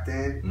team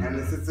captain, and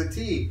this is the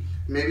tea.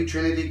 Maybe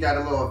Trinity got a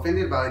little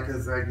offended by it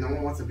because, like, no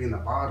one wants to be in the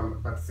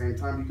bottom. But at the same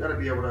time, you got to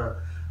be able to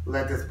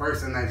let this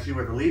person that you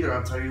were the leader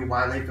of tell you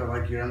why they feel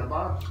like you're in the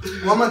bottom.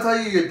 Well, I'm gonna tell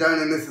you you're done,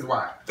 and this is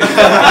why. Well,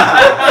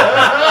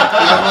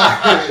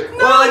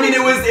 I mean,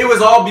 it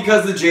was all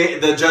because the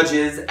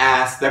judges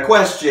asked the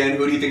question,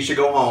 who do you think should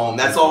go home?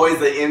 That's always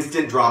the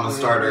instant drama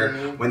starter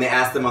when they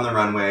ask them on the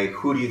runway,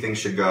 who do you think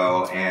should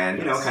go? And,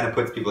 you know, kind of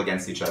puts people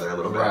against each other a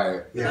little bit.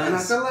 right. Yeah, and I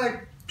feel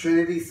like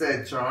Trinity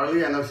said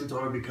Charlie. I know she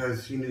told her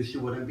because she knew she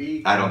wouldn't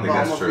be. I don't think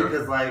that's true.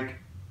 Because, like,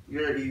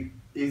 you're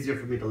easier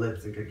for me to lip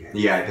sync again.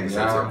 Yeah, I think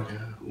so too.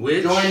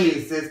 Which, join me,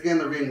 sis. Get in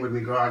the ring with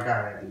me, girl. I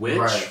got it.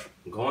 Which,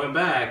 going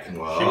back,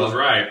 well, she was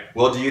right.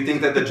 Well, do you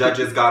think that the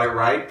judges got it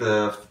right?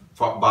 The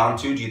bottom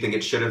two? Do you think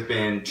it should have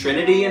been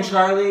Trinity and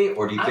Charlie,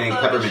 or do you think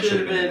Peppermint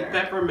should have been there?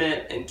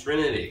 Peppermint and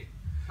Trinity.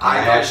 I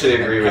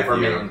actually agree with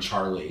Peppermint you. and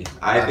Charlie.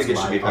 I think it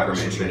should be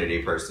Peppermint and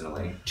Trinity,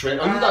 personally. You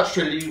thought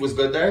Trinity was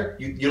good there?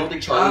 You don't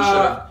think Charlie should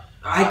have?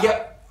 I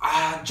get...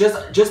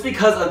 just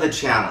because of the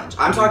challenge.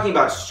 I'm talking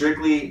about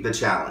strictly the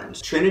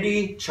challenge.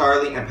 Trinity,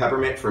 Charlie, and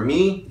Peppermint, for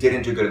me,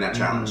 didn't do good in that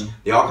challenge.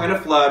 They all kind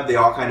of flubbed, they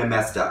all kind of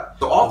messed up.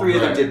 So all three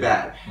of them did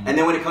bad. And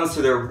then when it comes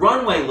to their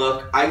runway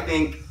look, I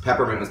think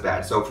Peppermint was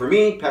bad. So for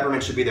me,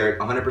 Peppermint should be there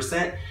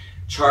 100%.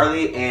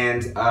 Charlie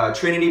and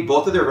Trinity,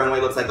 both of their runway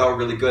looks I thought were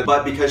really good,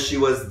 but because she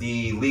was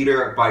the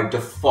leader by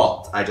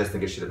default, I just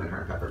think it should have been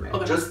her and Peppermint.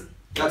 Okay.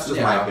 That's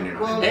just my opinion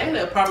on it. And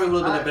it probably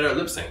would have been a better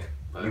lip sync.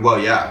 Well,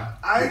 yeah.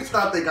 I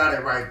thought they got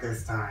it right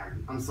this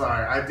time. I'm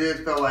sorry. I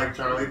did feel like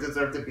Charlie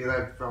deserved to be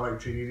there. I felt like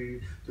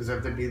Trinity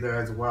deserved to be there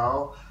as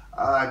well.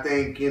 I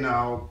think, you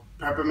know,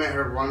 Peppermint,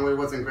 her runway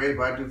wasn't great,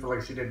 but I do feel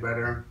like she did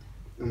better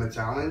in the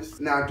challenge.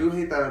 Now, I do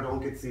hate that I don't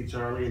get to see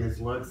Charlie and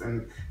his looks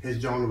and his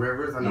Joan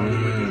Rivers. I know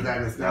he would do that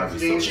in his snatch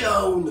game.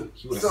 Joan!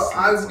 So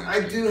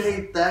I do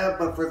hate that,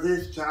 but for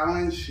this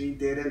challenge, she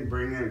didn't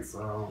bring it,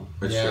 so.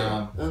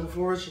 Yeah.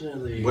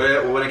 Unfortunately.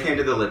 When it came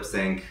to the lip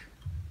sync,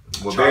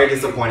 very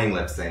disappointing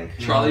lip sync.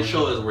 Charlie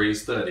showed us where he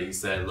stood. He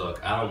said,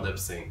 look, I don't lip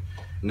sync.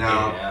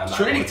 No.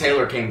 Trinity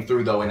Taylor came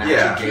through though and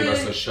actually gave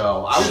us a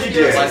show. I was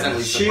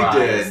pleasantly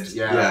surprised. She did.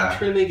 Yeah.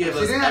 Trinity gave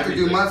us She didn't have to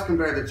do everything. much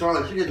compared to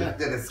Charlie. She just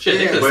did a Shit,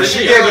 they skit. could've But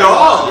she gave it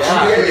all.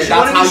 Yeah. She That's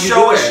wanted how to you show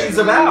do what it. she's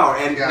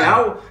about. And Yeah.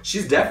 now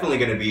she's definitely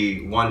going to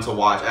be one to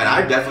watch. And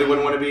I definitely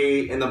wouldn't want to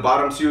be in the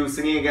bottom two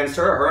singing against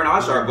her. Her and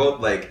Asha are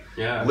both like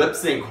lip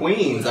sync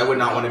queens. I would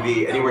not want to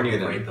be anywhere near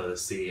them. Great though to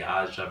see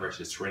Asha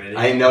versus Trinity.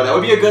 I know that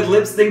would be a good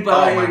lip sync,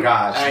 but Oh my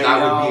gosh,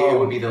 that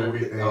would be the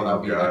Everything. that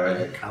would be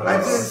epic.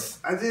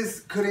 I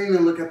just couldn't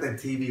even look at the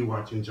TV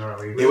watching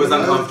Charlie. It was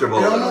uncomfortable.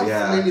 It almost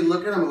Yeah. made me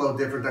look at him a little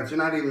different. That you're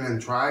not even in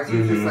try.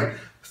 She's just like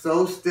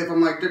so stiff.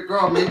 I'm like,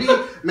 girl, maybe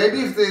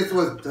if this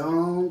was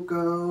don't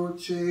go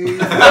chase.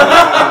 But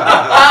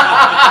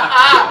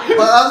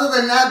other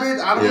than that,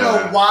 bitch, I don't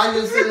know why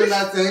you're sitting in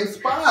that same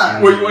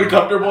spot. Were you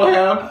uncomfortable,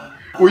 Ham?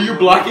 Were you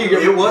blocking it?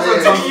 It was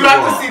uncomfortable. You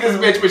have to see this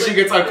bitch when she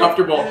gets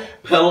uncomfortable.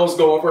 Pillows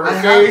go over her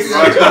I face.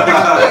 have to see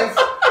her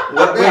face.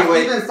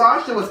 Wait. Even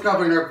Sasha was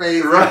covering her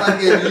face. Right.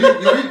 Like,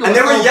 Eureka And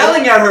they were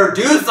yelling at her,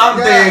 do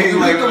something. Yeah,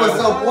 like, Eureka was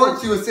so bored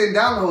she was sitting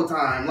down the whole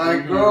time.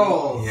 Like,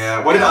 girls.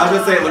 Yeah, what did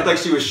Asha say? It looked like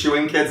she was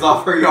shooing kids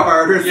off her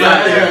yard or something.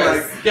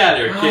 Like, get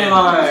her, kid.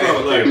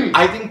 God.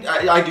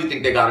 I do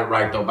think they got it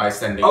right though by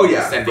sending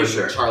for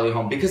sure. Charlie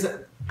home, because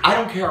I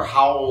don't care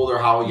how old or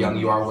how young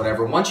you are,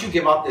 whatever. Once you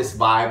give up this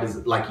vibe,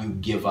 is like you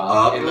give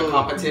up in the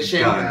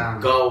competition.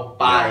 Go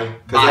bye,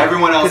 because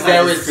everyone else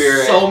there has is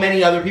spirit. so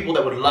many other people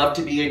that would love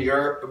to be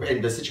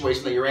in the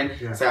situation that you're in.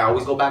 Yeah. So I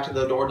always go back to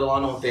the Dor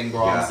Delano thing,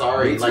 bro. Yeah. I'm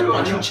sorry. Me Like too.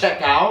 once you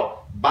check out,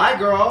 bye,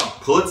 girl.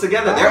 Pull it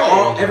together.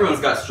 Everyone's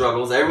got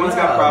struggles. Everyone's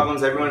got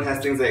problems. Everyone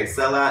has things they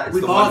excel at. It's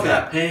We've the all ones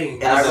got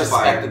pain. And I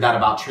respected that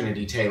about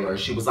Trinity Taylor.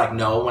 She was like,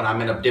 no, when I'm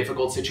in a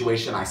difficult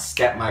situation, I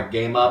step my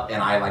game up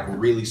and I like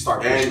really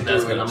start pushing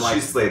through it. And I'm she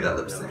like, slayed that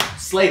lip sync.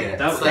 slayed it.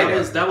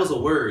 That was a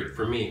word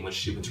for me when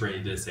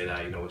Trinity did say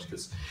that, you know,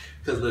 because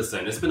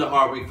listen, it's been a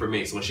hard week for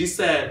me. So when she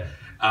said,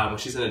 when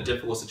she's in a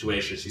difficult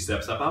situation, she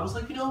steps up. I was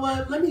like, you know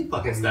what? Let me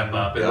fucking step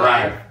up. And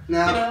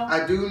Now,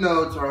 I do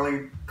know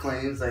Charlie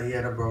claims that he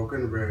had a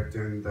broken rib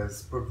during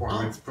this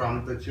performance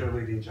from the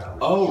cheerleading challenge.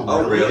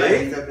 Oh, really?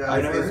 Yeah, he said that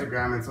on his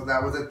Instagram, and so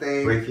that was a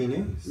thing. Breaking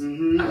news.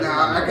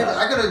 Now,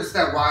 I could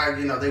understand why,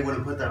 you know, they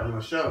wouldn't put that on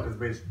the show,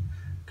 because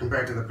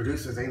compared to the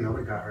producers, ain't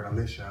nobody got hurt on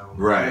this show.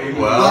 Right.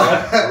 Well,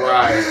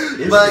 right.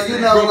 But, you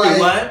know, like,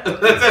 what?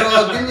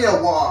 give me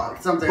a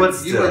walk, something. But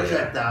You still, were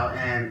checked out,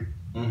 and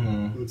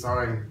I'm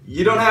sorry.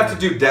 You don't have to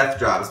do death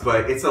drops,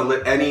 but it's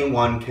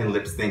anyone can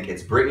lip sync.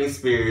 It's Britney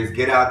Spears.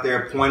 Get out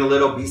there, point a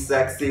little, be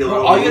sexy a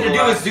little. All you gotta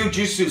do is do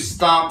jutsu,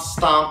 stomp,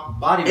 stomp,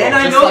 body roll. And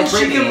I know like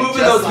she can move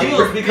in those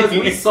heels because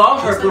we saw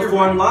her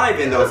perform live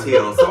in those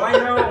heels. So I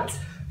know.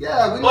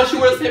 Yeah, well, she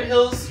wears hip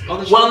heels on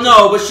the show. Well,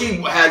 no, but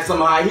she had some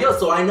high heels,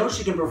 so I know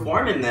she can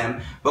perform in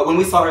them. But when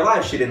we saw her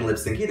live, she didn't lip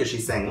sync either. She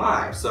sang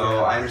live.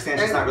 So I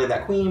understand she's not really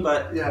that queen,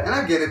 but... Yeah, and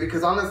I get it,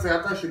 because honestly,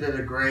 I thought she did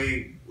a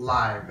great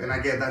live. And I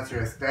get that's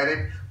your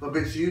aesthetic, but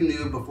bitch, you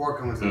knew before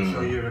coming to the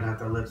show you were going to have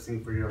to lip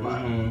sync for your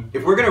live.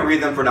 If we're going to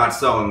read them for not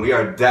sewing, we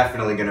are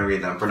definitely going to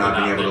read them for not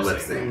being able to lip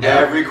sync.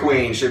 Every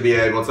queen should be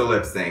able to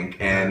lip sync.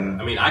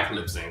 And I mean, I can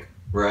lip sync.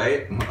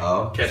 Right?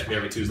 Oh. Catch me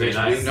every Tuesday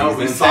night.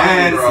 Season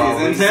 10,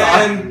 bro.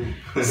 Season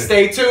 10.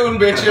 Stay tuned,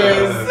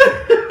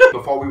 bitches.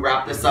 Before we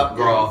wrap this up,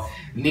 girl,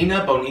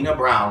 Nina Bonina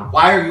Brown,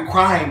 why are you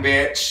crying,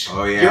 bitch?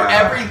 Oh, yeah. You're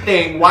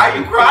everything. Why are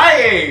you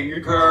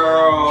crying?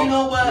 Girl. You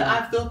know what?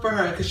 I feel for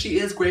her because she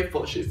is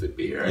grateful she's to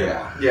be here.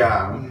 Yeah.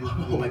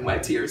 Yeah. Oh, like my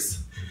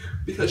tears.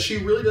 Because she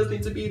really does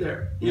need to be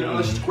there. You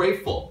know, she's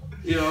grateful.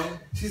 You know?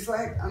 She's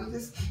like, I'm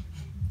just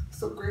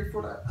so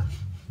grateful that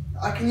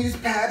I can use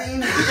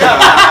padding.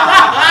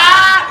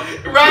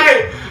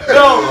 Right.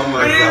 No, oh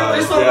my but God.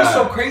 it's almost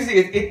so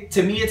crazy.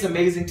 To me, it's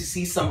amazing to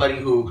see somebody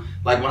who,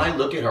 like, when I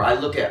look at her, I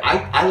look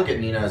at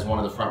Nina as one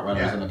of the front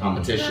runners in the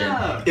competition.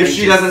 Yeah. If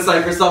she doesn't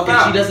psych herself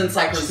out. If she doesn't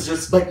psych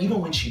herself, but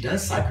even when she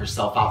does psych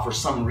herself out, for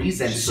some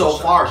reason, so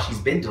far she's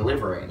been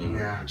delivering.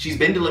 Yeah. She's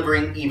been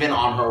delivering even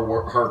on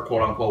her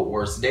quote unquote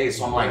worst days.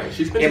 So I'm like,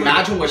 She's been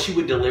imagine what she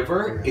would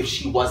deliver if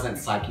she wasn't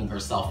psyching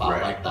herself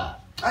out like that.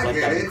 I like,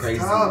 get it. It's crazy.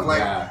 tough.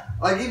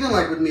 Like even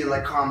like with me,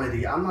 like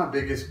comedy, I'm my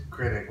biggest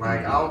critic.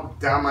 Like I'll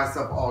down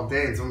myself all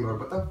day, and someone's like,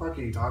 "What the fuck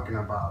are you talking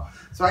about?"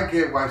 So I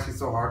get why she's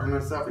so hard on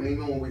herself. And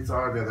even when we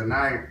saw her the other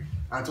night,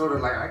 I told her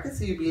like, "I could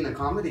see you being a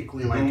comedy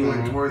queen, like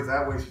doing tours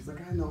that way." She's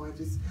like, "I know, I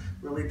just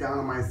really down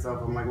on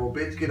myself." I'm like, "Well,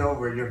 bitch, get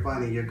over it. You're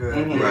funny. You're good.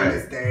 You're in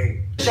this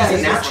day." She's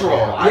a natural.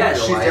 Yeah,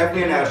 she's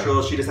definitely a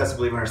natural. She just has to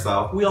believe in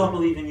herself. We all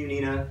believe in you,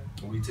 Nina.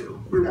 We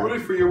do. We're rooting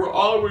for you. We're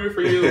all rooting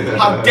for you.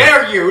 How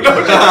dare you? No,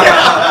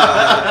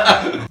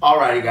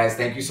 alrighty, guys.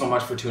 Thank you so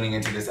much for tuning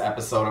into this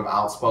episode of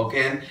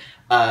Outspoken.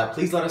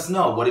 Please let us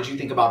know, what did you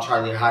think about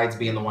Charlie Hides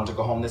being the one to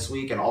go home this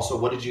week? And also,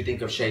 what did you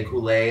think of Shea,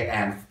 Coulee,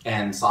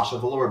 and Sasha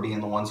Velour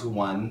being the ones who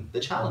won the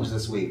challenge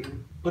this week?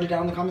 Put it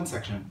down in the comment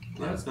section.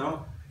 Let us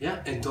know.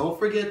 Yeah, and don't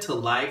forget to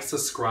like,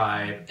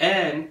 subscribe,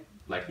 and,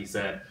 like he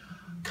said,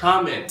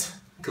 comment,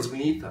 because we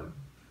need them.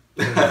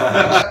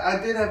 I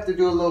did have to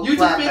do a little You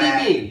clap defended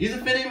back. me. You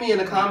defended me in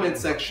the comment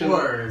section Of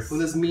course.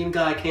 when this mean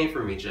guy came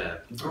for me,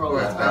 Jeb. Of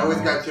course. I always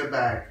got your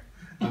back.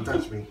 Don't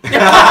touch me. Don't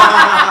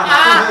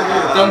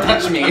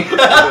touch me.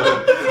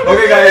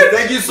 Okay, guys.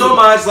 Thank you so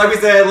much. Like we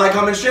said, like,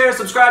 comment, share,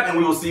 subscribe, and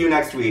we will see you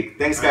next week.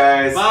 Thanks,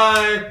 guys.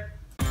 Bye.